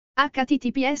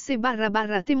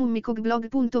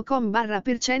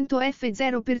https://temummicogblog.com/%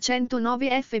 f0%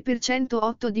 9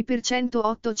 f%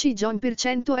 8 c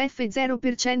join%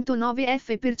 f0% 9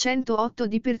 f% 8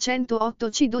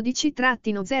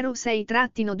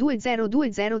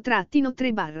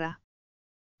 c12-06-2020-3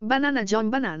 Banana John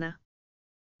Banana.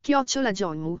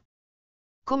 @Johnmu.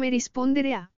 Come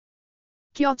rispondere a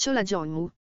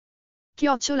 @Johnmu.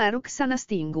 Roxana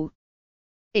Stingu.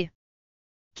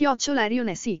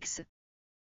 @RionSX.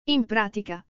 In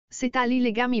pratica, se tali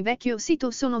legami vecchio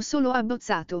sito sono solo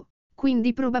abbozzato,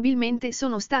 quindi probabilmente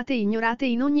sono state ignorate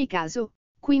in ogni caso,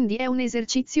 quindi è un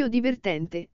esercizio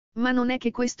divertente, ma non è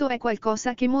che questo è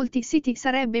qualcosa che molti siti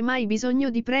sarebbe mai bisogno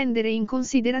di prendere in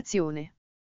considerazione.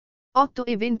 8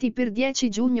 e 20 per 10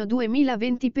 giugno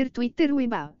 2020 per Twitter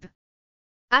Web App.